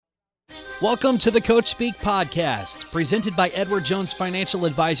Welcome to the Coach Speak podcast, presented by Edward Jones financial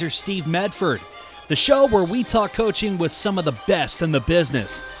advisor Steve Medford, the show where we talk coaching with some of the best in the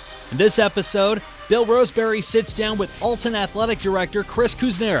business. In this episode, Bill Roseberry sits down with Alton Athletic Director Chris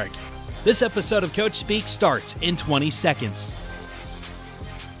Kusnierek. This episode of Coach Speak starts in 20 seconds.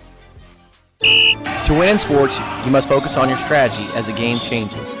 To win in sports, you must focus on your strategy as the game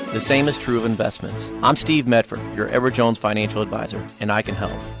changes. The same is true of investments. I'm Steve Medford, your Edward Jones financial advisor, and I can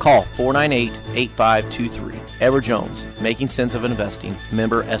help. Call 498-8523. Edward Jones, making sense of investing,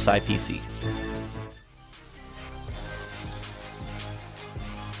 member SIPC.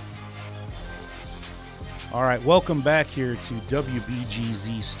 All right, welcome back here to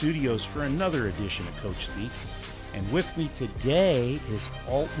WBGZ Studios for another edition of Coach Speak. And with me today is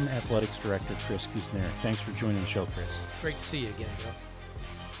Alton Athletics Director Chris Kusnierek. Thanks for joining the show, Chris. Great to see you again, Bill.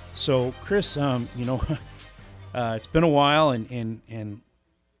 So, Chris, it's been a while, and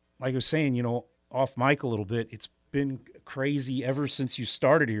like I was saying, off mic a little bit, it's been crazy ever since you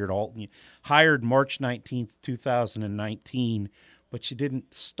started here at Alton. You hired March 19th, 2019, but you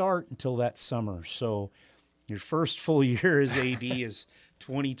didn't start until that summer. So your first full year as AD is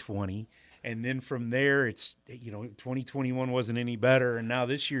 2020. And then from there, it's, 2021 wasn't any better. And now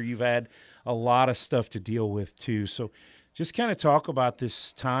this year you've had a lot of stuff to deal with too. So just kind of talk about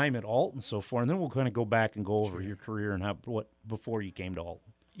this time at Alton so far, and then we'll kind of go back and go over your career and what before you came to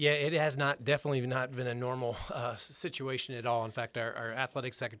Alton. Yeah, it has definitely not been a normal situation at all. In fact, our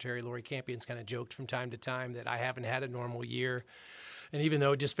athletic secretary, Lori Campion's kind of joked from time to time that I haven't had a normal year. And even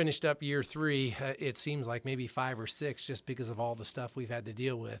though it just finished up year 3, it seems like maybe 5 or 6 just because of all the stuff we've had to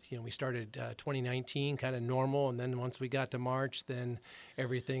deal with. We started 2019 kind of normal, and then once we got to March, then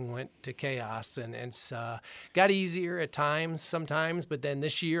everything went to chaos. And it's got easier at times sometimes, but then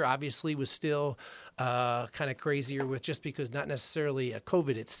this year obviously was still kind of crazier with just because not necessarily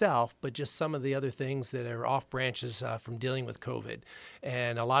COVID itself, but just some of the other things that are off branches from dealing with COVID.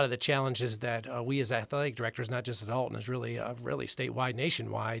 And a lot of the challenges that we as athletic directors, not just at Alton, is really statewide,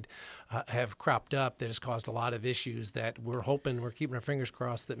 nationwide, have cropped up that has caused a lot of issues that we're keeping our fingers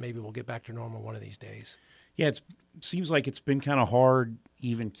crossed that maybe we'll get back to normal one of these days. Yeah, it seems like it's been kind of hard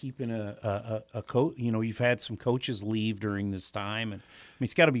even keeping a coach. You've had some coaches leave during this time, and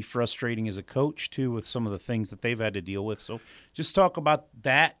it's got to be frustrating as a coach too with some of the things that they've had to deal with. So just talk about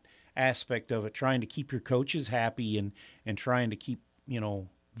that aspect of it, trying to keep your coaches happy and trying to keep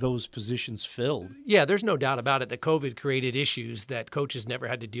those positions filled. Yeah, there's no doubt about it that COVID created issues that coaches never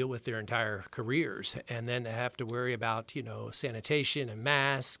had to deal with their entire careers. And then to have to worry about, sanitation and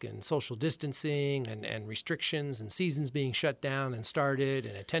masks and social distancing and restrictions and seasons being shut down and started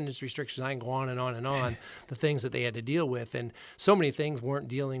and attendance restrictions. I can go on and on and on, the things that they had to deal with. And so many things weren't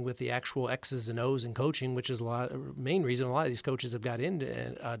dealing with the actual X's and O's in coaching, which is main reason a lot of these coaches have got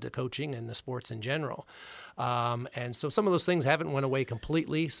into to coaching and the sports in general. And so some of those things haven't went away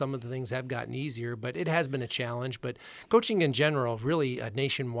completely. Some of the things have gotten easier, but it has been a challenge. But coaching in general, really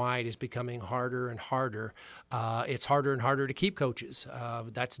nationwide, is becoming harder and harder. It's harder and harder to keep coaches.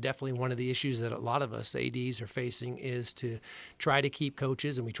 That's definitely one of the issues that a lot of us ADs are facing, is to try to keep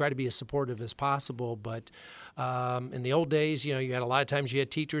coaches, and we try to be as supportive as possible. But in the old days, you had a lot of times you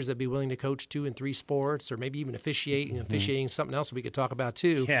had teachers that'd be willing to coach 2 and 3 sports, or maybe even officiating something else we could talk about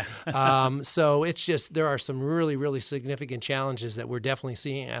too. Yeah. So it's just, there are some really, really significant challenges that we're definitely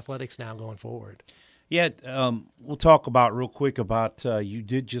seeing in athletics now going forward. Yeah, we'll talk about real quick about you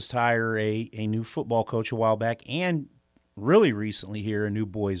did just hire a new football coach a while back, and really recently here a new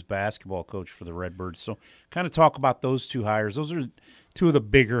boys basketball coach for the Redbirds. So kind of talk about those 2 hires. Those are 2 of the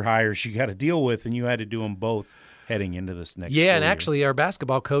bigger hires you got to deal with, and you had to do them both heading into this next Yeah, and year. actually our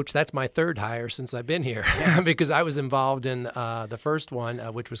basketball coach, that's my 3rd hire since I've been here because I was involved in the first one,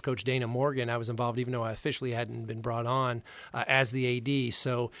 which was Coach Dana Morgan. I was involved even though I officially hadn't been brought on as the AD.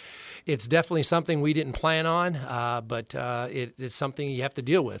 So it's definitely something we didn't plan on, but it's something you have to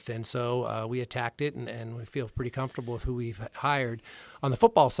deal with. And so we attacked it, and we feel pretty comfortable with who we've hired. On the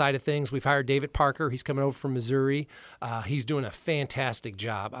football side of things, we've hired David Parker. He's coming over from Missouri. He's doing a fantastic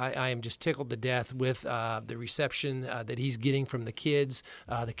job. I am just tickled to death with the reception that he's getting from the kids,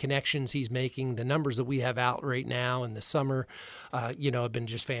 the connections he's making, the numbers that we have out right now in the summer, have been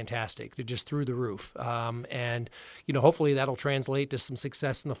just fantastic. They're just through the roof. And hopefully that'll translate to some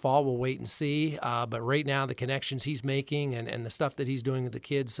success in the fall. We'll wait and see. But right now, the connections he's making and the stuff that he's doing with the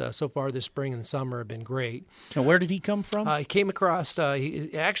kids so far this spring and summer have been great. Now, where did he come from? He came across, he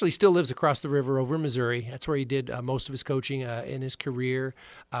actually still lives across the river over in Missouri. That's where he did most of his coaching in his career.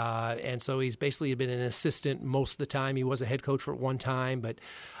 And so he's basically been an assistant most of the time. He was a head coach for one time, but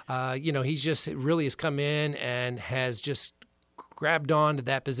he's just really has come in and has just grabbed on to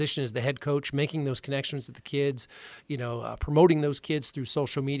that position as the head coach, making those connections with the kids, promoting those kids through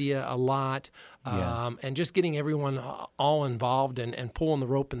social media a lot, and just getting everyone all involved and pulling the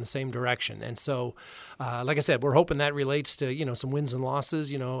rope in the same direction. And so, like I said, we're hoping that relates to, some wins and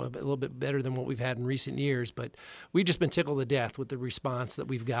losses, a little bit better than what we've had in recent years. But we've just been tickled to death with the response that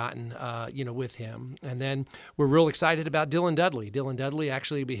we've gotten, with him. And then we're real excited about Dylan Dudley. Dylan Dudley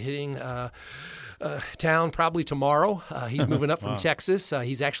actually will be hitting town probably tomorrow. He's moving up from Texas.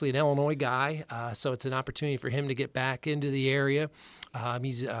 He's actually an Illinois guy, so it's an opportunity for him to get back into the area.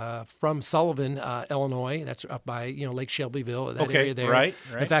 He's from Sullivan, Illinois. That's up by Lake Shelbyville, that area there. Right.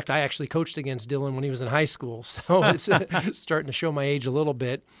 In fact, I actually coached against Dylan when he was in high school, so it's starting to show my age a little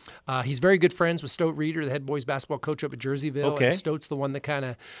bit. He's very good friends with Stote Reeder, the head boys basketball coach up at Jerseyville. Okay. And Stote's the one that kind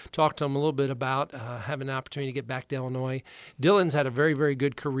of talked to him a little bit about having an opportunity to get back to Illinois. Dylan's had a very, very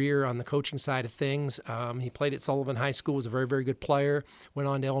good career on the coaching side of things. He played at Sullivan High School, was a very, very good player, went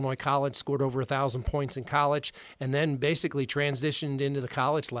on to Illinois College, scored over 1,000 points in college, and then basically transitioned into the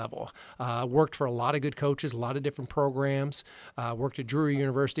college level. Worked for a lot of good coaches, a lot of different programs. Worked at Drury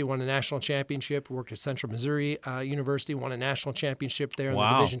University, won a national championship. Worked at Central Missouri University, won a national championship there in the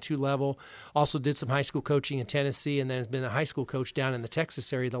Division II level. Also did some high school coaching in Tennessee, and then has been a high school coach down in the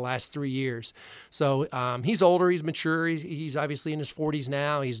Texas area the last 3 years. So he's older, he's mature, he's obviously in his 40s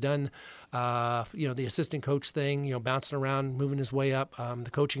now. He's done the assistant coach thing, bouncing around, moving his way up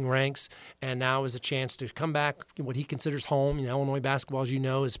the coaching ranks, and now is a chance to come back what he considers home. Illinois basketball, as you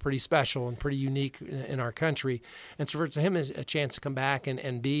know, is pretty special and pretty unique in our country, and so for him is a chance to come back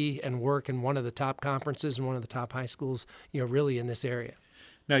and be and work in one of the top conferences and one of the top high schools, really in this area.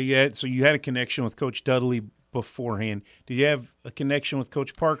 Now you had a connection with Coach Dudley beforehand. Did you have a connection with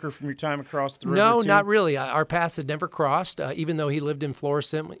Coach Parker from your time across the river? No, too? not really. Our paths had never crossed, even though he lived in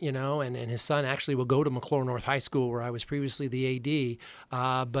Florissant, and his son actually will go to McClure North High School, where I was previously the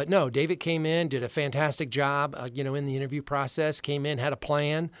AD. But no, David came in, did a fantastic job, in the interview process, came in, had a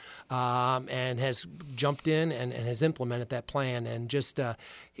plan, and has jumped in and has implemented that plan. And just, like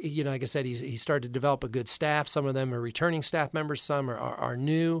I said, he started to develop a good staff. Some of them are returning staff members, some are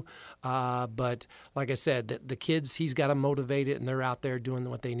new. But like I said, the kids, he's got them motivated, and they're out there doing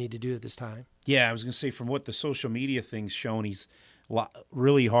what they need to do at this time. Yeah, I was going to say, from what the social media thing's shown, he's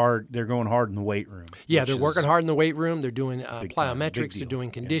really hard. They're going hard in the weight room. Yeah, they're working hard in the weight room. They're doing plyometrics. They're doing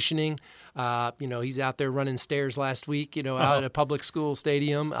conditioning. Yeah. He's out there running stairs last week, out at a public school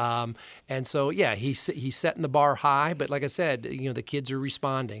stadium. And so, yeah, he's setting the bar high. But like I said, the kids are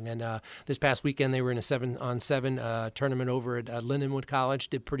responding. And this past weekend, they were in a 7-on-7 tournament over at Lindenwood College.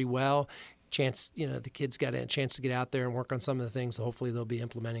 Did pretty well. The kids got a chance to get out there and work on some of the things. So hopefully they'll be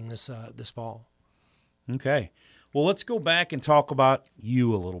implementing this fall. Okay. Well, let's go back and talk about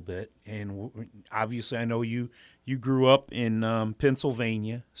you a little bit. And obviously I know you grew up in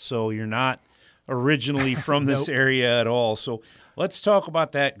Pennsylvania, so you're not originally from this area at all. So let's talk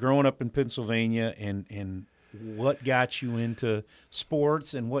about that, growing up in Pennsylvania, and what got you into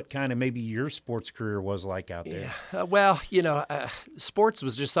sports and what kind of maybe your sports career was like out there. Yeah. Sports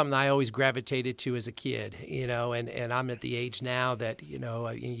was just something I always gravitated to as a kid, and I'm at the age now that,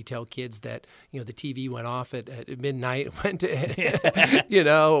 you tell kids that, the TV went off at midnight,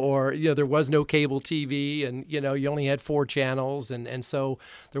 or there was no cable TV, and, you only had 4 channels. And so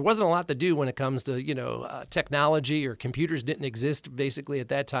there wasn't a lot to do when it comes to, technology, or computers didn't exist basically at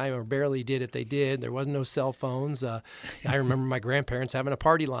that time, or barely did if they did. There wasn't no cell phones. I remember my grandparents having a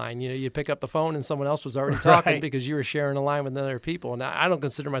party line. You'd pick up the phone and someone else was already talking because you were sharing a line with other people. And I don't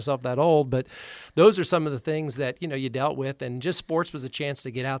consider myself that old, but those are some of the things that, you dealt with. And just sports was a chance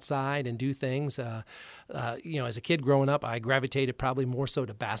to get outside and do things. As a kid growing up, I gravitated probably more so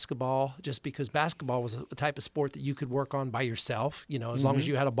to basketball, just because basketball was the type of sport that you could work on by yourself. As long as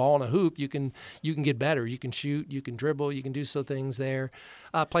you had a ball and a hoop, you can get better. You can shoot, you can dribble, you can do so things there.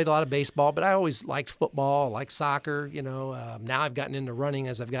 Played a lot of baseball, but I always liked football, liked soccer. Now I've gotten into running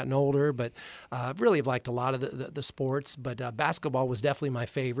as I've gotten older, but really have liked a lot of the sports. But basketball was definitely my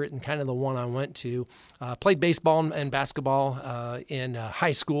favorite and kind of the one I went to. Played baseball and basketball in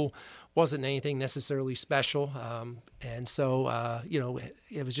high school. Wasn't anything necessarily special. And so,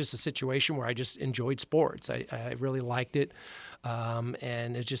 it was just a situation where I just enjoyed sports. I really liked it.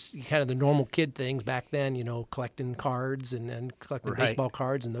 And it's just kind of the normal kid things back then, collecting cards and collecting baseball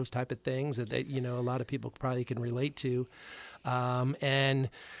cards and those type of things that a lot of people probably can relate to. And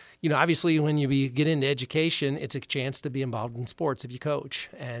obviously when you get into education, it's a chance to be involved in sports if you coach.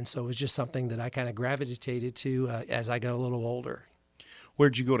 And so it was just something that I kind of gravitated to as I got a little older.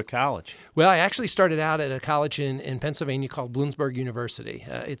 Where'd you go to college? Well, I actually started out at a college in Pennsylvania called Bloomsburg University.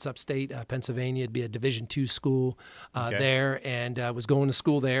 It's upstate Pennsylvania. It'd be a Division II school there, and was going to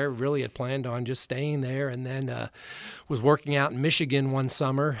school there. Really had planned on just staying there, and then was working out in Michigan one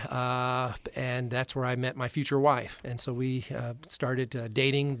summer, and that's where I met my future wife. And so we started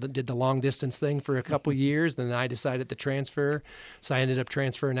dating, did the long-distance thing for a couple years. Then I decided to transfer, so I ended up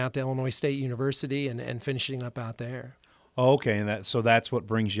transferring out to Illinois State University and finishing up out there. Oh, okay, and that's what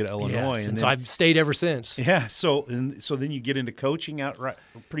brings you to Illinois. Yes, and so I've stayed ever since. Yeah, so then you get into coaching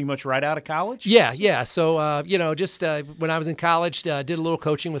pretty much right out of college? Yeah. So, just when I was in college, did a little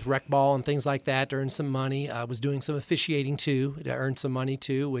coaching with rec ball and things like that to earn some money. I was doing some officiating, too, to earn some money,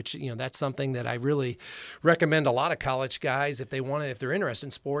 too, which, that's something that I really recommend a lot of college guys if they're interested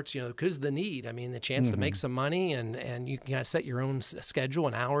in sports, because of the need. I mean, the chance to make some money, and you can kind of set your own schedule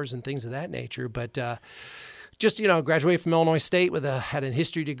and hours and things of that nature. But just, graduated from Illinois State had a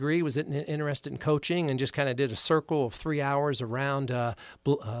history degree, was interested in coaching, and just kind of did a circle of 3 hours around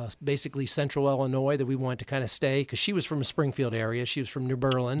basically central Illinois that we wanted to kind of stay, because she was from the Springfield area. She was from New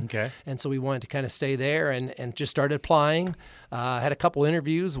Berlin. Okay. And so we wanted to kind of stay there and just started applying. Had a couple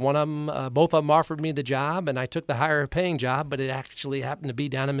interviews. Both of them offered me the job, and I took the higher paying job, but it actually happened to be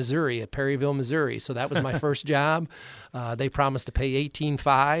down in Missouri, at Perryville, Missouri. So that was my first job. They promised to pay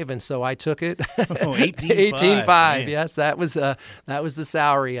 $18,500, and so I took it. Oh, $18,500. Yes, that was the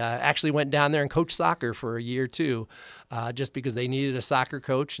salary. I actually went down there and coached soccer for a year too, just because they needed a soccer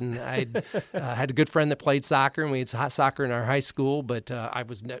coach, and I had a good friend that played soccer, and we had soccer in our high school. But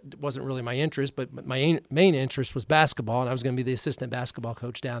wasn't really my interest. But my main interest was basketball, and I was going to be the assistant basketball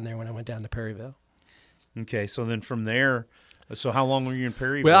coach down there when I went down to Perryville. Okay, so then from there. So how long were you in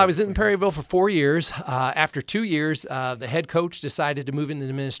Perryville? Well, I was in Perryville for 4 years. After 2 years, the head coach decided to move into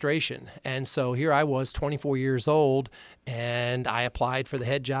administration. And so here I was, 24 years old, and I applied for the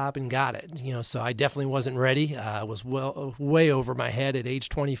head job and got it. So I definitely wasn't ready. I was way over my head at age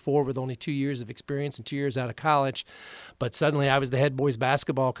 24 with only 2 years of experience and 2 years out of college. But suddenly I was the head boys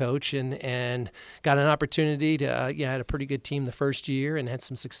basketball coach and got an opportunity to, had a pretty good team the first year and had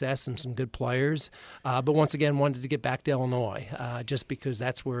some success and some good players. But once again, wanted to get back to Illinois. Just because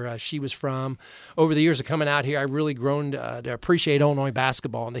that's where she was from. Over the years of coming out here, I've really grown to appreciate Illinois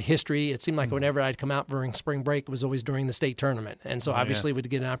basketball and the history. It seemed like whenever I'd come out during spring break, it was always during the state tournament. And so obviously we'd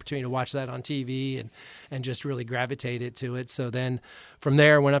get an opportunity to watch that on TV and just really gravitated to it. So then from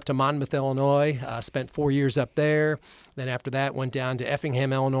there, went up to Monmouth, Illinois, spent 4 years up there. Then after that, went down to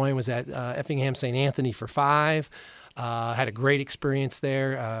Effingham, Illinois, was at Effingham St. Anthony for 5. Had a great experience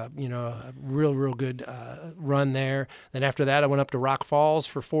there, a real good run there. Then after that, I went up to Rock Falls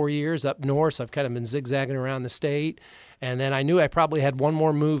for 4 years up north. So I've kind of been zigzagging around the state. And then I knew I probably had one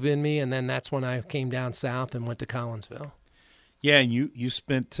more move in me, and then that's when I came down south and went to Collinsville. Yeah, and you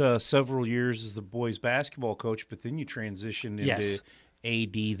spent several years as the boys basketball coach, but then you transitioned into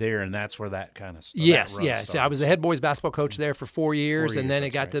AD there, and that's where that kind of stuff. Yes. So I was the head boys basketball coach there for 4 years, and then it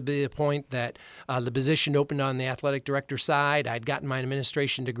got to be a point that the position opened on the athletic director side. I'd gotten my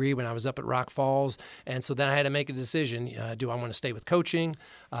administration degree when I was up at Rock Falls, and so then I had to make a decision. Do I want to stay with coaching?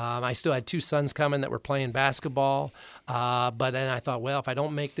 I still had 2 sons coming that were playing basketball, but then I thought, well, if I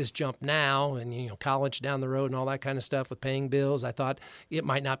don't make this jump now, and college down the road and all that kind of stuff with paying bills, I thought it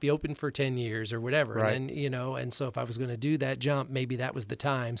might not be open for 10 years or whatever. Right. And then, and so if I was going to do that jump, maybe that was the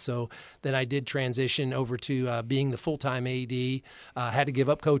time. So then I did transition over to being the full-time AD. Had to give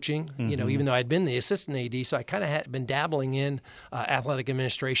up coaching, even though I'd been the assistant AD. So I kind of had been dabbling in athletic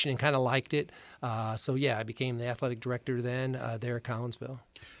administration and kind of liked it. I became the athletic director then there at Collinsville.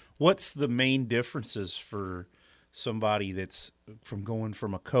 What's the main differences for somebody that's going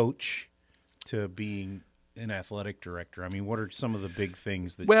from a coach to being an athletic director? I mean, what are some of the big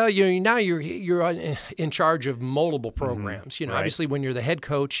things that? Well, now you're in charge of multiple programs. Right. Obviously, when you're the head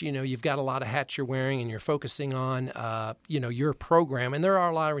coach, you've got a lot of hats you're wearing, and you're focusing on, your program, and there are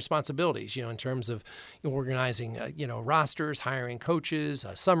a lot of responsibilities, in terms of organizing, rosters, hiring coaches,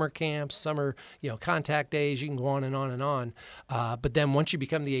 summer camps, summer, contact days. You can go on and on and on. But then once you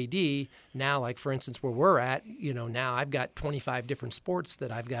become the AD, now, like for instance, where we're at, now I've got 25 different sports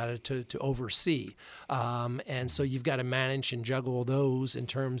that I've got to oversee. And so you've got to manage and juggle those in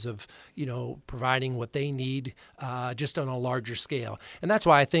terms of, providing what they need just on a larger scale. And that's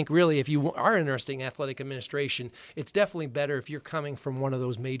why I think really if you are interested in athletic administration, it's definitely better if you're coming from one of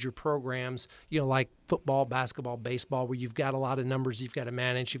those major programs, like football, basketball, baseball, where you've got a lot of numbers you've got to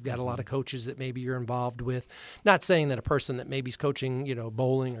manage, you've got a lot of coaches that maybe you're involved with. Not saying that a person that maybe is coaching,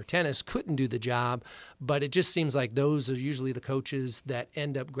 bowling or tennis couldn't do the job, but it just seems like those are usually the coaches that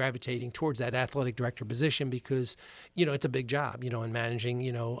end up gravitating towards that athletic director position. position because, it's a big job, in managing,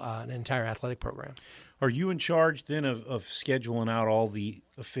 an entire athletic program. Are you in charge then of scheduling out all the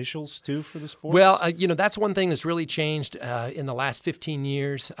officials too for the sports? Well, that's one thing that's really changed in the last 15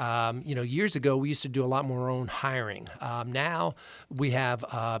 years. Years ago, we used to do a lot more own hiring. Now we have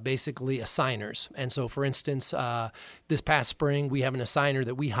basically assigners. And so, for instance, this past spring, we have an assigner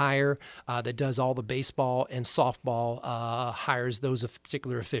that we hire that does all the baseball and softball, hires those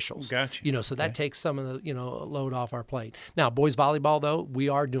particular officials. Gotcha. So that takes some of the, load off our plate. Now, boys volleyball, though, we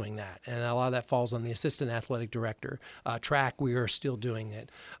are doing that. And a lot of that falls on the assistant athletic director. Track, we are still doing it.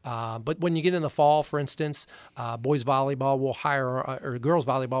 But when you get in the fall, for instance, boys volleyball will hire, or girls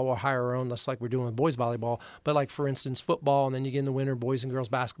volleyball will hire our own, just like we're doing with boys volleyball. But like, for instance, football, and then you get in the winter, boys and girls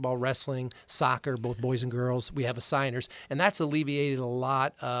basketball, wrestling, soccer, both boys and girls, we have assigners. And that's alleviated a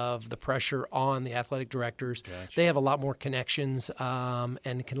lot of the pressure on the athletic directors. Gotcha. They have a lot more connections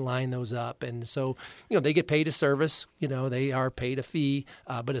and can line those up. And so, they get paid a service. They are paid a fee,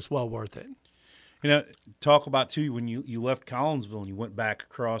 but it's well worth it. Talk about, too, when you left Collinsville and you went back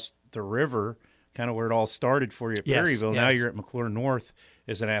across the river, kind of where it all started for you at Perryville. Now you're at McClure North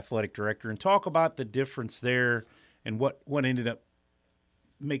as an athletic director. And talk about the difference there and what ended up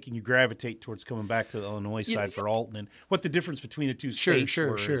making you gravitate towards coming back to the Illinois side for Alton, and what the difference between the two states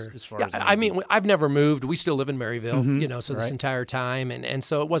were as far as I've never moved. We still live in Maryville, Mm-hmm. This entire time, and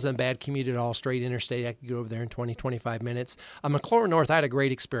so it wasn't a bad commute at all, straight interstate. I could go over there in 20, 25 minutes. McClure North, I had a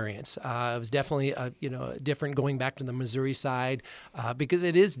great experience. It was definitely, different going back to the Missouri side because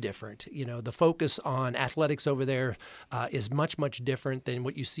it is different. The focus on athletics over there is much, much different than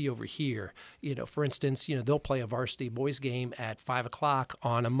what you see over here. For instance, they'll play a varsity boys game at 5 o'clock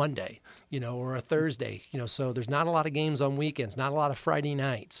on a Monday, or a Thursday, so there's not a lot of games on weekends, not a lot of Friday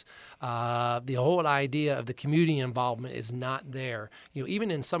nights. The whole idea of the community involvement is not there.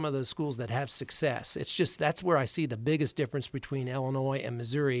 Even in some of the schools that have success, it's just, that's where I see the biggest difference between Illinois and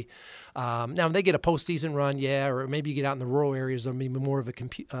Missouri. Now, they get a postseason run, or maybe you get out in the rural areas, there'll be more of a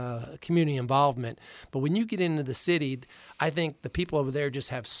community involvement. But when you get into the city, I think the people over there just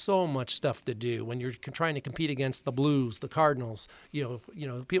have so much stuff to do. When you're trying to compete against the Blues, the Cardinals,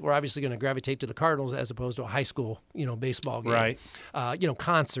 people are obviously going to gravitate to the Cardinals as opposed to a high school, baseball game. Right.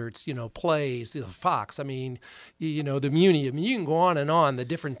 Concerts, plays, the Fox. The Muni. You can go on and on, the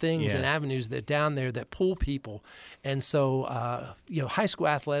different things and avenues that down there that pull people. And so, high school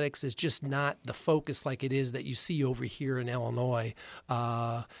athletics is just not the focus like it is that you see over here in Illinois,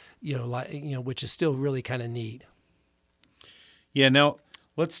 which is still really kind of neat. Yeah, now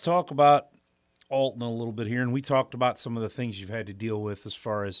let's talk about Alton a little bit here, and we talked about some of the things you've had to deal with as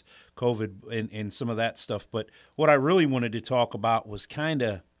far as COVID and some of that stuff. But what I really wanted to talk about was kind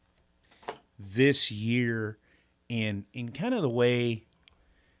of this year and in kind of the way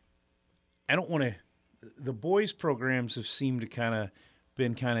the boys programs have seemed to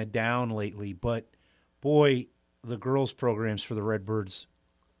been kind of down lately, but boy, the girls programs for the Redbirds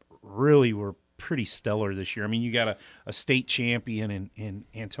really were pretty stellar this year. You got a state champion in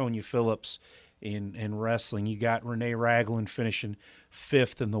Antonia Phillips in wrestling. You got Renee Ragland finishing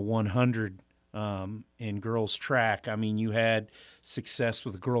 5th in the 100 in girls track. You had success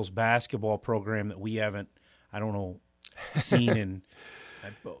with the girls basketball program that we haven't, seen in,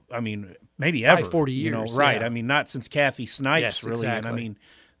 maybe ever. Like 40 years. Right. Yeah. Not since Kathy Snipes, yes, really. Exactly. And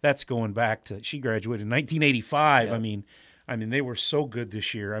that's going back to, she graduated in 1985. Yep. They were so good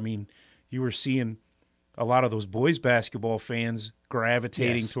this year. You were seeing a lot of those boys basketball fans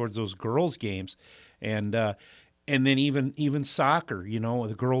gravitating towards those girls games, and then even soccer.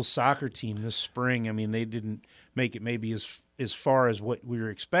 The girls soccer team this spring. They didn't make it maybe as far as what we were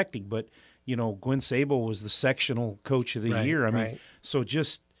expecting, but Gwen Sable was the sectional coach of the year. Right. So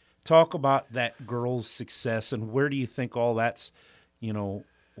just talk about that girls' success and where do you think all that's,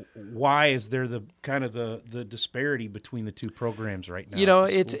 why is there the kind of the disparity between the two programs right now?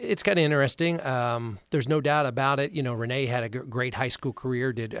 It's kind of interesting. There's no doubt about it. Renee had a great high school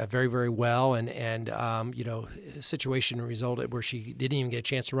career, did very, very well, and situation resulted where she didn't even get a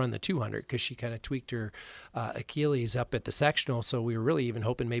chance to run the 200 because she kind of tweaked her Achilles up at the sectional. So we were really even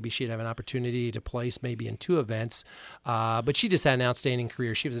hoping maybe she'd have an opportunity to place maybe in 2 events. But she just had an outstanding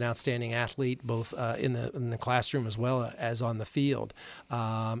career. She was an outstanding athlete, both in the classroom as well as on the field.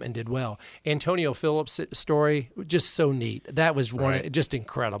 And did well. Antonio Phillips' story, just so neat. That was just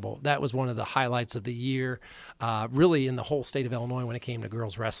incredible. That was one of the highlights of the year, really in the whole state of Illinois when it came to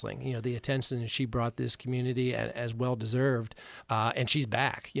girls wreshling. The attention she brought this community as well deserved, and she's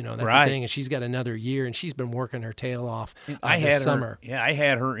back. That's the thing, and she's got another year, and she's been working her tail off this summer. I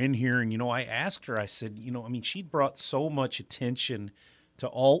had her in here, and I asked her. I said, she'd brought so much attention to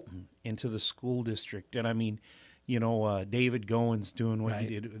Alton into the school district. And I mean, David Goins doing what he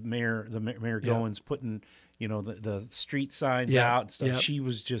did, Mayor Goins putting, the street signs out and stuff. Yep. She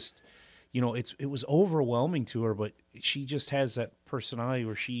was just, it was overwhelming to her, but she just has that personality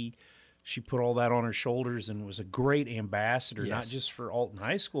where she put all that on her shoulders and was a great ambassador, not just for Alton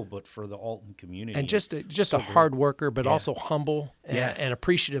High School, but for the Alton community. And just a hard worker, but also humble and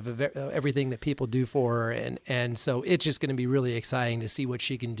appreciative of everything that people do for her. And so it's just going to be really exciting to see what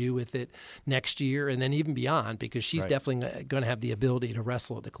she can do with it next year and then even beyond, because she's definitely going to have the ability to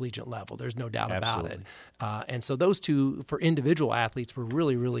wrestle at the collegiate level. There's no doubt about it. And so those two, for individual athletes, were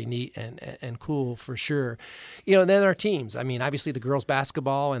really, really neat and cool for sure. And then our teams. I mean, obviously the girls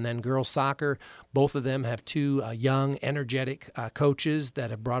basketball and then girls soccer, both of them have two young, energetic coaches that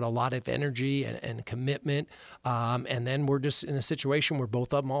have brought a lot of energy and commitment. And then we're just in a situation where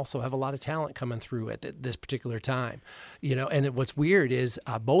both of them also have a lot of talent coming through at this particular time. And what's weird is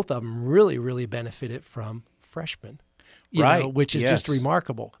both of them really, really benefited from freshmen. Which is just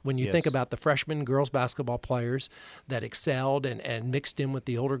remarkable when you think about the freshman girls basketball players that excelled and mixed in with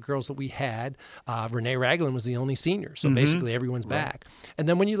the older girls that we had. Renee Ragland was the only senior, so basically everyone's back. And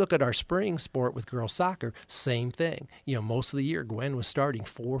then when you look at our spring sport with girls soccer, same thing. Most of the year Gwen was starting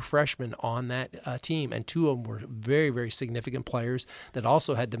 4 freshmen on that team, and 2 of them were very, very significant players that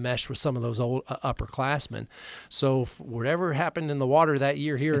also had to mesh with some of those old upperclassmen. So whatever happened in the water that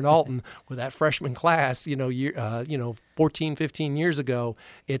year here in Alton with that freshman class, 14, 15 years ago,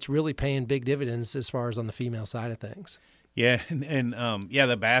 it's really paying big dividends as far as on the female side of things. Yeah, and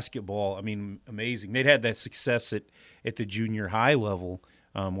the basketball, I mean, amazing. They'd had that success at the junior high level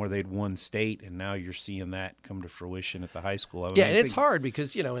where they'd won state, and now you're seeing that come to fruition at the high school. And it's hard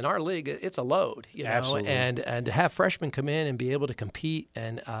because, in our league, it's a load, Absolutely. And to have freshmen come in and be able to compete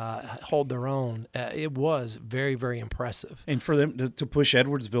and hold their own, it was very, very impressive. And for them to push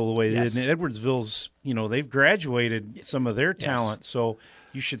Edwardsville the way they did, and Edwardsville's, they've graduated some of their talent, so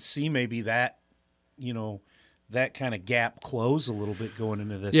you should see maybe that, that kind of gap close a little bit going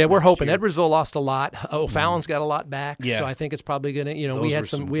into this. Yeah, we're hoping. year. Edwardsville lost a lot. O'Fallon's got a lot back, so I think it's probably going to. We had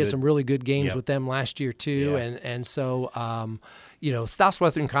some really good games with them last year too, and so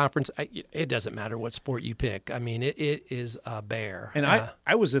Southwestern Conference. It doesn't matter what sport you pick. I mean, it is a bear. And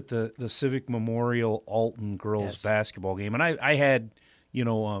I was at the Civic Memorial Alton girls basketball game, and I had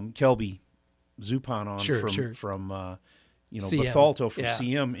Kelby Zupan on from Bethalto from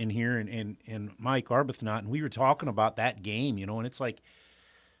CM in here and Mike Arbuthnot, and we were talking about that game, and it's like,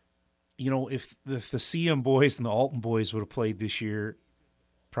 if the CM boys and the Alton boys would have played this year,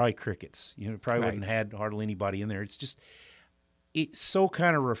 probably crickets, probably wouldn't have had hardly anybody in there. It's so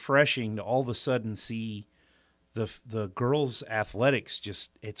kind of refreshing to all of a sudden see the girls' athletics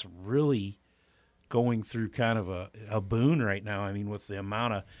it's really going through kind of a boon right now. I mean, with the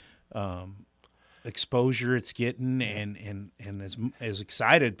amount of exposure it's getting and as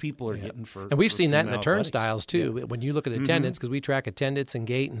excited people are getting for. And we've seen that in the athletics. turnstiles too. When you look at attendance, because we track attendance and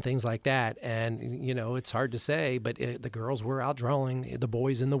gate and things like that, and it's hard to say, but the girls were outdrawing the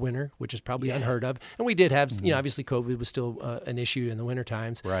boys in the winter, which is probably unheard of. And we did have, obviously COVID was still an issue in the winter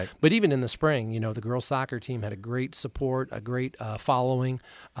times, right? But even in the spring, the girls soccer team had a great support, a great following,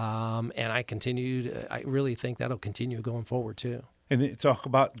 and I really think that'll continue going forward too. And then talk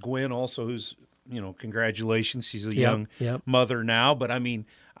about Gwen also, who's congratulations. She's a young mother now. But I mean,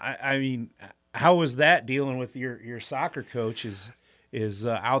 how was that dealing with your soccer coach is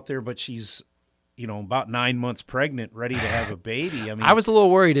out there, but she's about 9 months pregnant, ready to have a baby. I mean, I was a little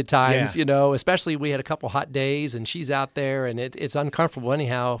worried at times, especially we had a couple hot days and she's out there and it's uncomfortable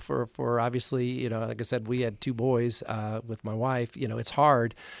anyhow for obviously, like I said, we had 2 boys with my wife, it's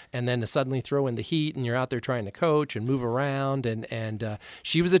hard. And then to suddenly throw in the heat and you're out there trying to coach and move around and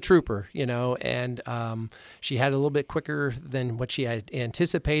she was a trooper, and she had a little bit quicker than what she had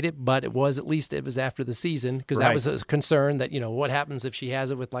anticipated, but it was after the season because that was a concern that, what happens if she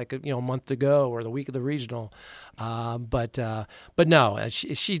has it with like a month to go or the week of the regional, but no,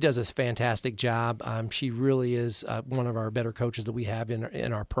 she does a fantastic job. She really is one of our better coaches that we have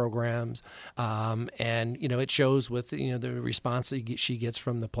in our programs, and it shows with the response that she gets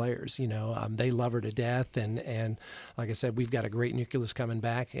from the players. They love her to death, and like I said, we've got a great nucleus coming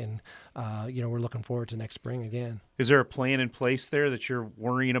back, and we're looking forward to next spring again. Is there a plan in place there that you're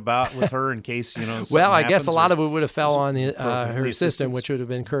worrying about with her in case, Well, I guess happens, a lot of it would have fell on her assistant, assistants? which would have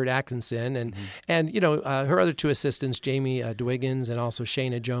been Kurt Atkinson. And her other two assistants, Jamie Dwiggins and also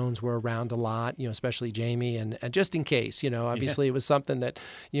Shayna Jones, were around a lot, especially Jamie. And just in case, obviously it was something that,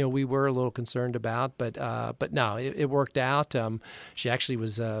 we were a little concerned about. But no, it worked out. She actually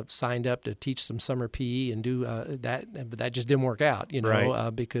was signed up to teach some summer PE and do that. But that just didn't work out,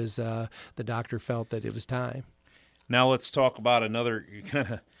 because the doctor felt that it was time. Now let's talk about another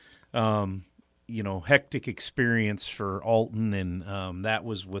kind of, hectic experience for Alton, and that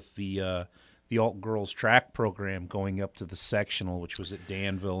was with the Alton girls track program going up to the sectional, which was at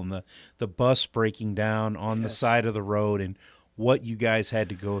Danville, and the bus breaking down on the side of the road, and what you guys had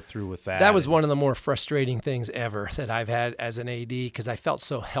to go through with that. That was one of the more frustrating things ever that I've had as an AD, because I felt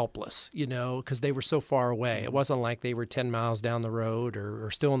so helpless, because they were so far away. It wasn't like they were 10 miles down the road or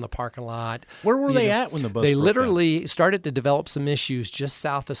still in the parking lot. Where were they at when the bus They broke literally down? started to develop some issues just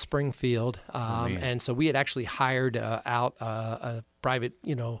south of Springfield, and so we had actually hired out a private,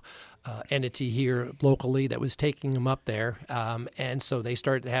 entity here locally that was taking them up there, and so they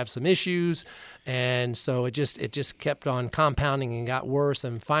started to have some issues, and so it just kept on compounding and got worse.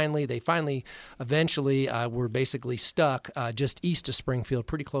 And eventually were basically stuck just east of Springfield,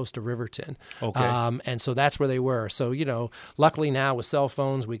 pretty close to Riverton. Okay. And so that's where they were. So luckily now with cell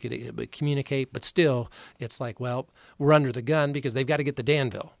phones we could communicate, but still it's like, well, we're under the gun because they've got to get to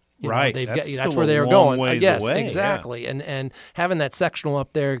Danville. Right, That's where they were going. Yes, away. exactly. Yeah. And having that sectional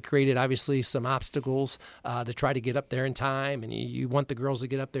up there created obviously some obstacles to try to get up there in time. And you want the girls to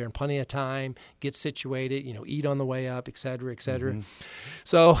get up there in plenty of time, get situated, eat on the way up, et cetera, et cetera. Mm-hmm.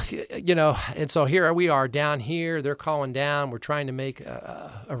 So, and so here we are down here. They're calling down. We're trying to make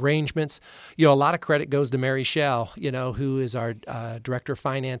arrangements. A lot of credit goes to Mary Shell, who is our director of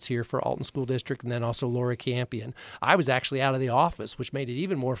finance here for Alton School District, and then also Laura Campion. I was actually out of the office, which made it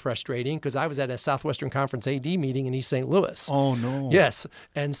even more frustrating because I was at a Southwestern Conference AD meeting in East St. Louis. Oh, no. Yes.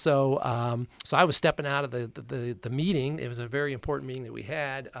 And so I was stepping out of the meeting. It was a very important meeting that we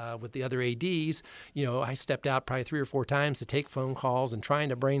had with the other ADs. I stepped out probably 3 or 4 times to take phone calls and trying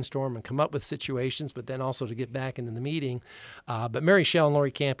to brainstorm and come up with situations, but then also to get back into the meeting. But Mary Shell and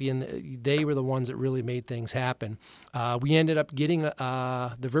Lori Campion, they were the ones that really made things happen. We ended up getting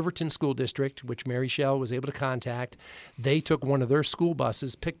the Riverton School District, which Mary Shell was able to contact. They took one of their school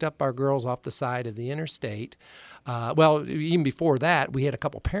buses, picked up our girls off the side of the interstate. Well, even before that, we had a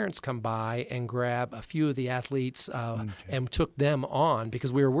couple parents come by and grab a few of the athletes and took them on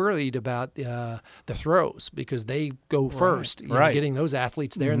because we were worried about the throws because they go first. Getting those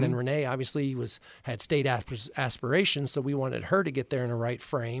athletes there, and then Renee obviously had state aspirations, so we wanted her to get there in the right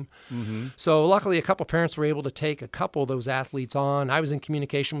frame. So luckily, a couple parents were able to take a couple of those athletes on. I was in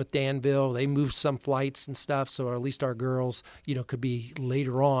communication with Danville. They moved some flights and stuff, so at least our girls, could be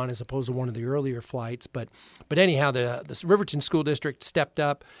later on as opposed to one of the earlier flights. But anyhow, the Riverton School District stepped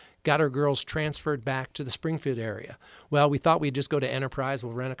up, got our girls transferred back to the Springfield area. Well, we thought we'd just go to Enterprise.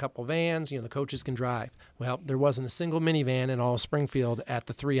 We'll rent a couple vans. The coaches can drive. Well, there wasn't a single minivan in all of Springfield at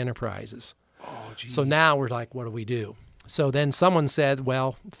the 3 Enterprises. Oh, geez. So now we're like, what do we do? So then someone said,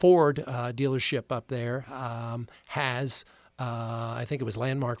 well, Ford dealership up there has, I think it was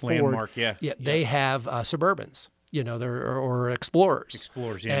Landmark Ford. Landmark, yeah. They have Suburbans. Or Explorers.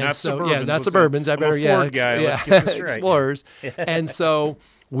 Explorers, yeah, and not so, Suburbans. Yeah, not Suburbans. I'm a Ford guy. Let's get this right. Explorers. And so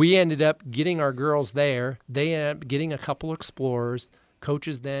we ended up getting our girls there. They ended up getting a couple Explorers.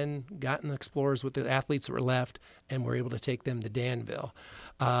 Coaches then got in the Explorers with the athletes that were left and were able to take them to Danville.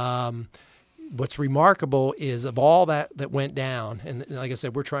 What's remarkable is of all that went down, and like I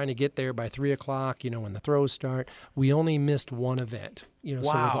said, we're trying to get there by 3 o'clock, when the throws start. We only missed one event. So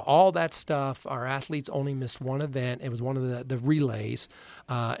with all that stuff, our athletes only missed one event. It was one of the relays.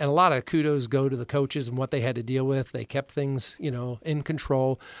 And a lot of kudos go to the coaches and what they had to deal with. They kept things, in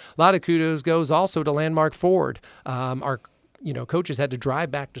control. A lot of kudos goes also to Landmark Ford. Our coaches had to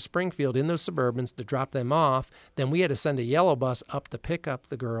drive back to Springfield in those Suburbans to drop them off. Then we had to send a yellow bus up to pick up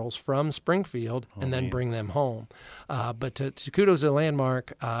the girls from Springfield and then bring them home. But to kudos to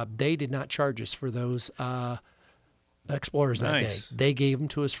Landmark, they did not charge us for those Explorers that day. They gave them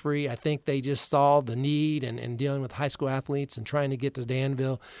to us free. I think they just saw the need and dealing with high school athletes and trying to get to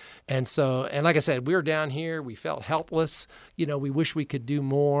Danville. And so, and like I said, we were down here. We felt helpless. We wish we could do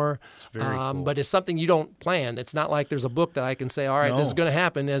more. Very cool. But it's something you don't plan. It's not like there's a book that I can say, all right, this is going to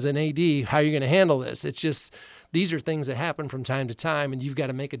happen as an AD. How are you going to handle this? It's just these are things that happen from time to time, and you've got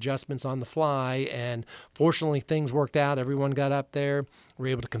to make adjustments on the fly. And fortunately, things worked out. Everyone got up there. We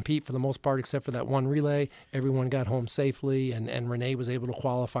were able to compete for the most part, except for that one relay. Everyone got home safely, and Renee was able to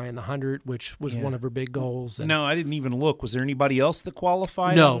qualify in the 100, which was one of her big goals. And no, I didn't even look. Was there anybody else that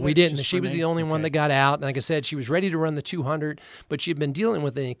qualified? No, we didn't. She was Renee? the only one that got out. And like I said, she was ready to run the 200, but she'd been dealing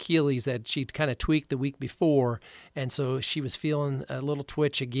with an Achilles that she'd kind of tweaked the week before. And so she was feeling a little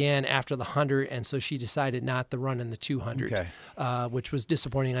twitch again after the 100, and so she decided not to run in the 200, which was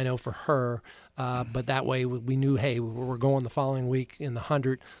disappointing, I know, for her. But that way we knew, hey, we're going the following week in the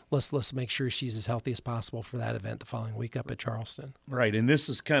 100. Let's make sure she's as healthy as possible for that event the following week up at Charleston. Right, and this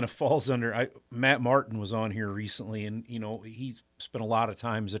is kind of falls under Matt Martin was on here recently, and he's spent a lot of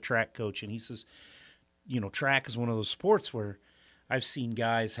time as a track coach, and he says, track is one of those sports where I've seen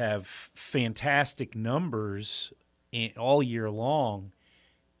guys have fantastic numbers all year long,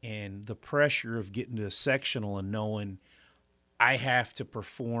 and the pressure of getting to a sectional and knowing I have to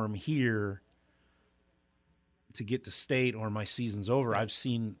perform here to get to state or my season's over. I've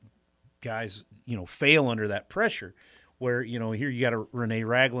seen guys, fail under that pressure where, here you got a Renee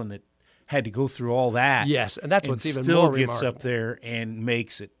Ragland that had to go through all that. Yes, and that's what's even still more gets remarkable. up there and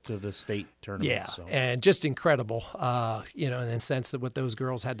makes it to the state tournament. Yeah, so. and just incredible, in the sense that what those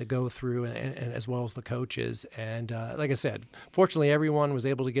girls had to go through, and as well as the coaches. And like I said, fortunately, everyone was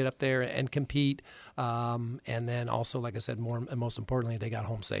able to get up there and compete. And then also, like I said, most importantly, they got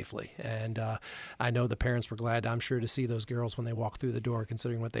home safely. And I know the parents were glad, I'm sure, to see those girls when they walked through the door,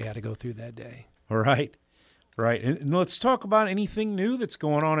 considering what they had to go through that day. All right. Right. And let's talk about anything new that's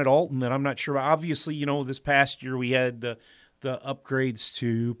going on at Alton that I'm not sure about. Obviously, this past year we had the upgrades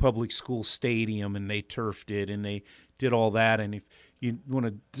to public school stadium, and they turfed it and they did all that. And if you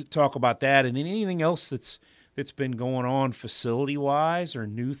want to talk about that, and then anything else that's been going on facility-wise or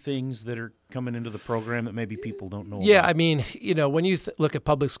new things that are coming into the program that maybe people don't know Yeah, about. I mean, when you look at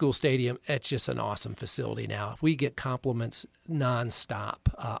public school stadium, it's just an awesome facility now. We get compliments nonstop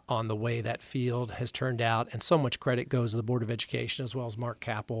on the way that field has turned out, and so much credit goes to the Board of Education as well as Mark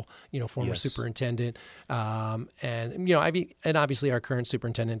Capel, former superintendent, and obviously our current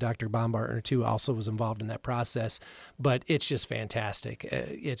superintendent, Dr. Baumgartner, too, also was involved in that process. But it's just fantastic.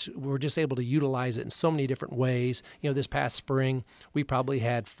 We're just able to utilize it in so many different ways. This past spring, we probably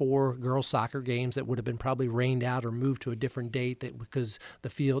had 4 girls soccer games that would have been probably rained out or moved to a different date because the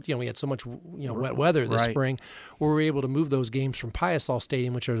field, we had so much wet weather this spring, where we were able to move those games from Piasol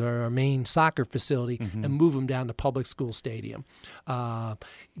Stadium, which is our main soccer facility, and move them down to public school stadium.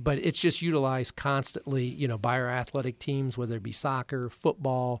 But it's just utilized constantly, by our athletic teams, whether it be soccer,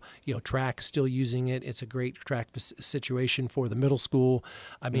 football, track, still using it. It's a great track situation for the middle school.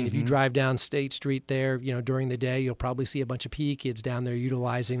 I mean, if you drive down State Street there, during the day, you'll probably see a bunch of PE kids down there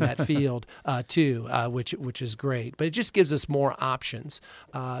utilizing that field too, which is great. But it just gives us more options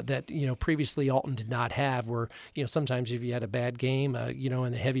that previously Alton did not have. Where sometimes if you had a bad game,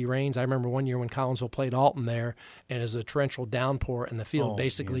 in the heavy rains. I remember one year when Collinsville played Alton there, and it was a torrential downpour, and the field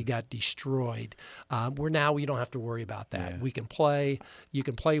basically got destroyed. Where now we don't have to worry about that. We can play. You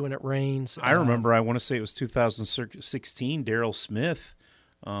can play when it rains. I remember. I want to say it was 2016. Daryl Smith,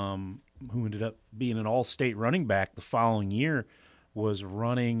 who ended up being an all-state running back the following year, was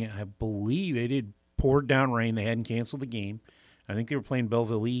running, I believe it had poured down rain. They hadn't canceled the game. I think they were playing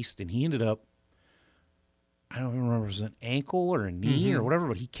Belleville East, and he ended up, I don't even remember if it was an ankle or a knee or whatever,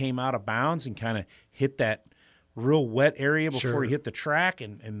 but he came out of bounds and kind of hit that real wet area before he hit the track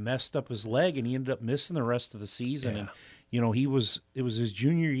and messed up his leg, and he ended up missing the rest of the season. And, it was his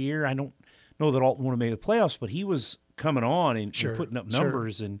junior year. I don't know that Alton would have made the playoffs, but he was coming on and putting up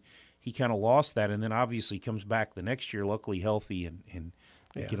numbers, and he kind of lost that, and then obviously comes back the next year, luckily healthy, and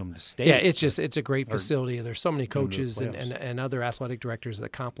get him to state. Yeah, it's a great facility. There's so many coaches and other athletic directors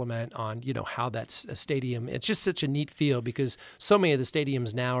that compliment on how that's a stadium. It's just such a neat feel because so many of the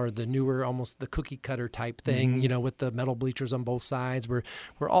stadiums now are the newer, almost the cookie cutter type thing, with the metal bleachers on both sides. Where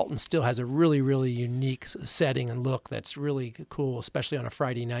Alton still has a really, really unique setting and look that's really cool, especially on a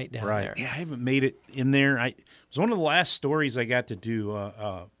Friday night down there. Yeah, I haven't made it in there. It was one of the last stories I got to do.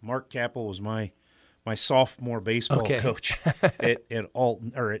 Mark Capel was my sophomore baseball coach at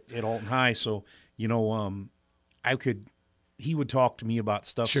Alton at Alton High. So, he would talk to me about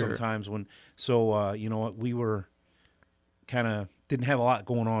stuff sometimes we were kind of didn't have a lot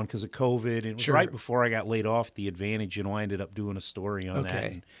going on because of COVID. And it was right before I got laid off the Advantage, I ended up doing a story on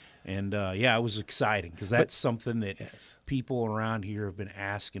that. And it was exciting because that's something that people around here have been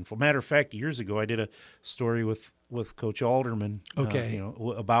asking for. Matter of fact, years ago, I did a story with Coach Alderman,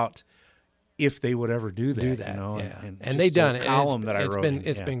 about if they would ever do that. Yeah. And And they've done it. Column that I it's wrote.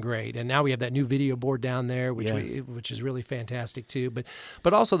 It's been great. And now we have that new video board down there, which is really fantastic too.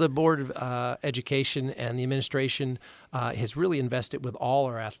 But also the Board of Education and the administration has really invested with all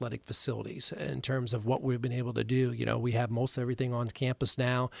our athletic facilities in terms of what we've been able to do. We have most of everything on campus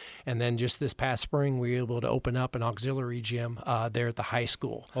now. And then just this past spring, we were able to open up an auxiliary gym there at the high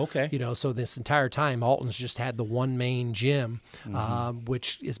school. Okay. So this entire time, Alton's just had the one main gym,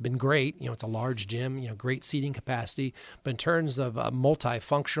 which has been great. It's a large gym, great seating capacity. But in terms of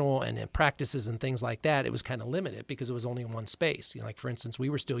multifunctional and practices and things like that, it was kind of limited because it was only in one space. Like, for instance, we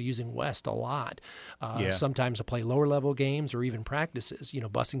were still using West a lot, sometimes to play lower level games or even practices,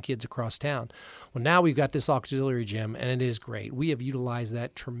 busing kids across town. Well, now we've got this auxiliary gym, and it is great. We have utilized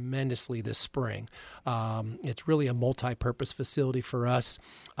that tremendously this spring. It's really a multi-purpose facility for us.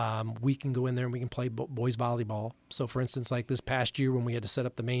 We can go in there and we can play boys volleyball. So, for instance, like this past year when we had to set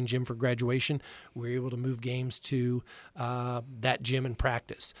up the main gym for graduation, we were able to move games to that gym and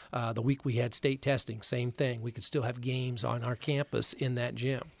practice. The week we had state testing, same thing. We could still have games on our campus in that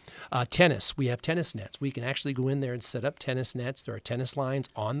gym. Tennis, we have tennis nets. We can actually go in there and set up tennis nets. There are tennis lines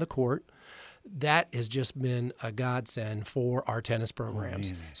on the court. That has just been a godsend for our tennis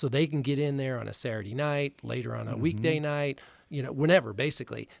programs. So they can get in there on a Saturday night, later on a weekday night, whenever,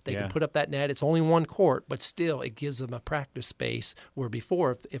 basically. They can put up that net. It's only one court, but still it gives them a practice space where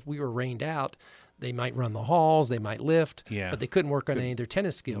before, if we were rained out, they might run the halls, they might lift, but they couldn't work on any of their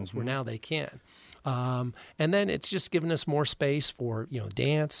tennis skills, where now they can. And then it's just given us more space for,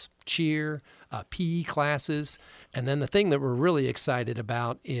 dance, cheer, PE classes. And then the thing that we're really excited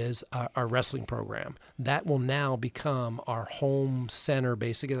about is our wrestling program. That will now become our home center,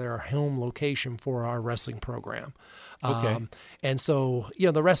 basically our home location for our wrestling program. Okay. And so,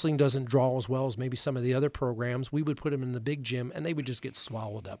 the wrestling doesn't draw as well as maybe some of the other programs. We would put them in the big gym, and they would just get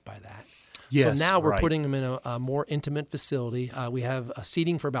swallowed up by that. Yes, so now we're right. putting them in a more intimate facility. We have a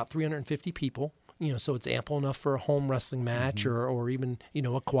seating for about 350 people, so it's ample enough for a home wrestling match or even,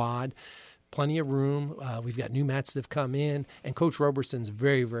 a quad. Plenty of room. We've got new mats that have come in, and Coach Roberson's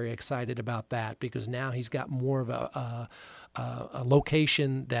very, very excited about that because now he's got more of a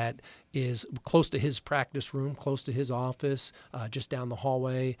location that is close to his practice room, close to his office, just down the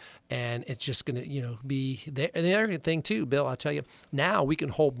hallway, and it's just going to, be there. And the other thing too, Bill, I'll tell you, now we can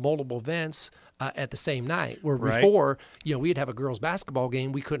hold multiple events at the same night. Where before, we'd have a girls' basketball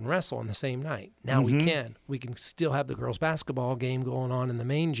game, we couldn't wrestle on the same night. Now we can. We can still have the girls' basketball game going on in the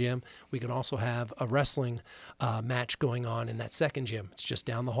main gym. We can also have a wrestling match going on in that second gym. It's just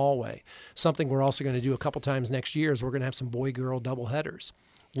down the hallway. Something we're also going to do a couple times next year is we're going to have some boy-girl doubleheaders,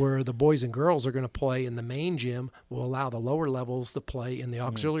 where the boys and girls are going to play in the main gym, will allow the lower levels to play in the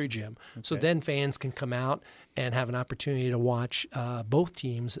auxiliary gym. Okay. So then fans can come out and have an opportunity to watch both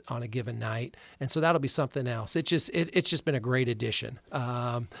teams on a given night. And so that'll be something else. It's just been a great addition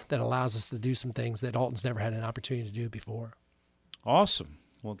that allows us to do some things that Alton's never had an opportunity to do before. Awesome.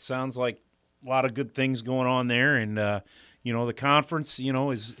 Well, it sounds like a lot of good things going on there. And, the conference,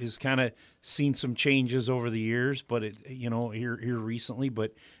 is kind of seen some changes over the years, but here recently.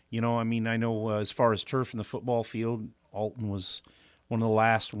 But I know as far as turf in the football field, Alton was one of the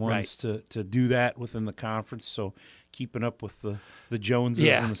last ones to do that within the conference. So keeping up with the Joneses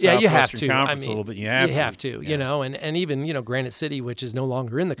and the Southwestern Conference a little bit. You have to. And even, Granite City, which is no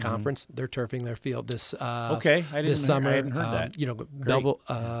longer in the conference, they're turfing their field this summer. I hadn't heard that. Belleville,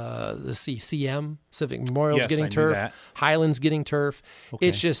 the CM, Civic Memorial's getting turf. Highland's getting turf. Okay.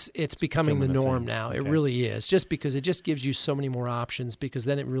 It's becoming the norm now. Okay. It really is, just because it just gives you so many more options, because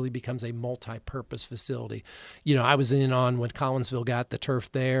then it really becomes a multi-purpose facility. I was in on when Collinsville got the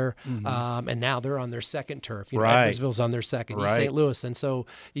turf there, and now they're on their second turf. Edwardsville's on their second, East St. Louis. And so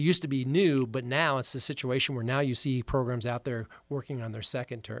it used to be new, but now it's the situation where now you see programs out there working on their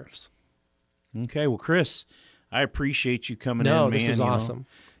second turfs. Okay. Well, Chris, I appreciate you coming in, man. No, this is awesome.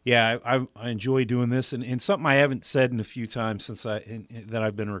 Yeah, I enjoy doing this. And something I haven't said in a few times since that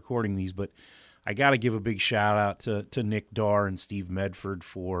I've been recording these, but I got to give a big shout out to Nick Darr and Steve Medford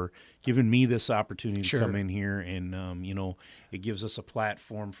for giving me this opportunity to come in here. And, it gives us a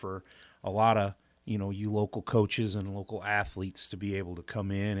platform for a lot of, you local coaches and local athletes to be able to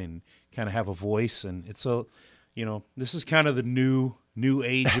come in and kind of have a voice. And it's this is kind of the new new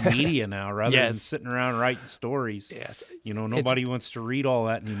age of media now, rather than Yes. sitting around writing stories. Yes. You know, nobody wants to read all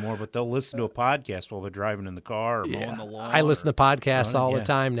that anymore, but they'll listen to a podcast while they're driving in the car or mowing the lawn. I listen to podcasts all yeah. the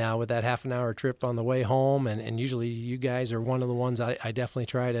time now with that half-an-hour trip on the way home, and usually you guys are one of the ones I definitely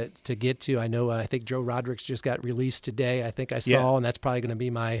try to get to. I know I think Joe Roderick's just got released today, I think I saw, Yeah. and that's probably going to be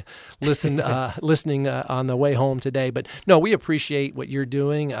my listening on the way home today. But no, we appreciate what you're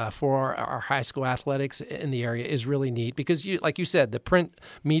doing for our high school athletics in the area is really neat because, like you said, the print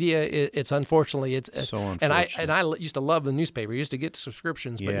media, it's unfortunately So and unfortunate. I used to love the newspaper. I used to get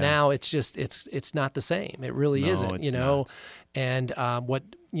subscriptions, but Yeah. now it's just it's not the same. It really No, isn't, it's you know. not. And what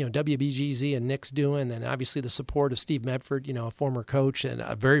WBGZ and Nick's doing, and obviously the support of Steve Medford, a former coach and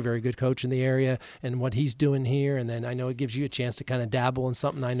a very, very good coach in the area, and what he's doing here. And then I know it gives you a chance to kind of dabble in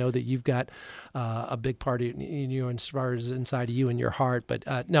something. I know that you've got a big part of as far as inside of you and your heart. But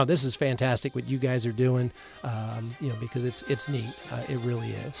no, this is fantastic what you guys are doing, because it's neat. It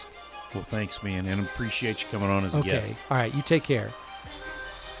really is. Well, thanks, man, and appreciate you coming on as a Okay. guest. All right. You take care.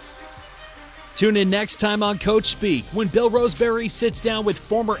 Tune in next time on Coach Speak when Bill Roseberry sits down with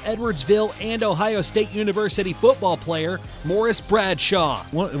former Edwardsville and Ohio State University football player Morris Bradshaw.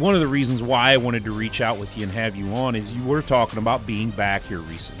 One of the reasons why I wanted to reach out with you and have you on is you were talking about being back here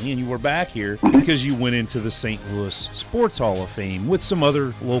recently, and you were back here because you went into the St. Louis Sports Hall of Fame with some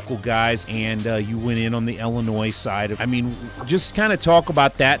other local guys, and you went in on the Illinois side. I mean, just kind of talk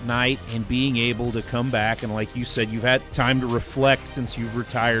about that night and being able to come back, and like you said, you've had time to reflect since you've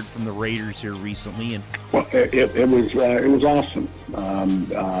retired from the Raiders here recently. And Well, it was awesome,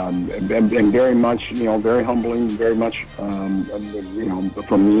 and very much, very humbling, very much, from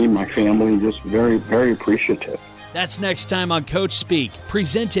me, my family, just very, very appreciative. That's next time on Coach Speak,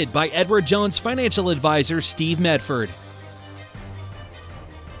 presented by Edward Jones financial advisor Steve Medford.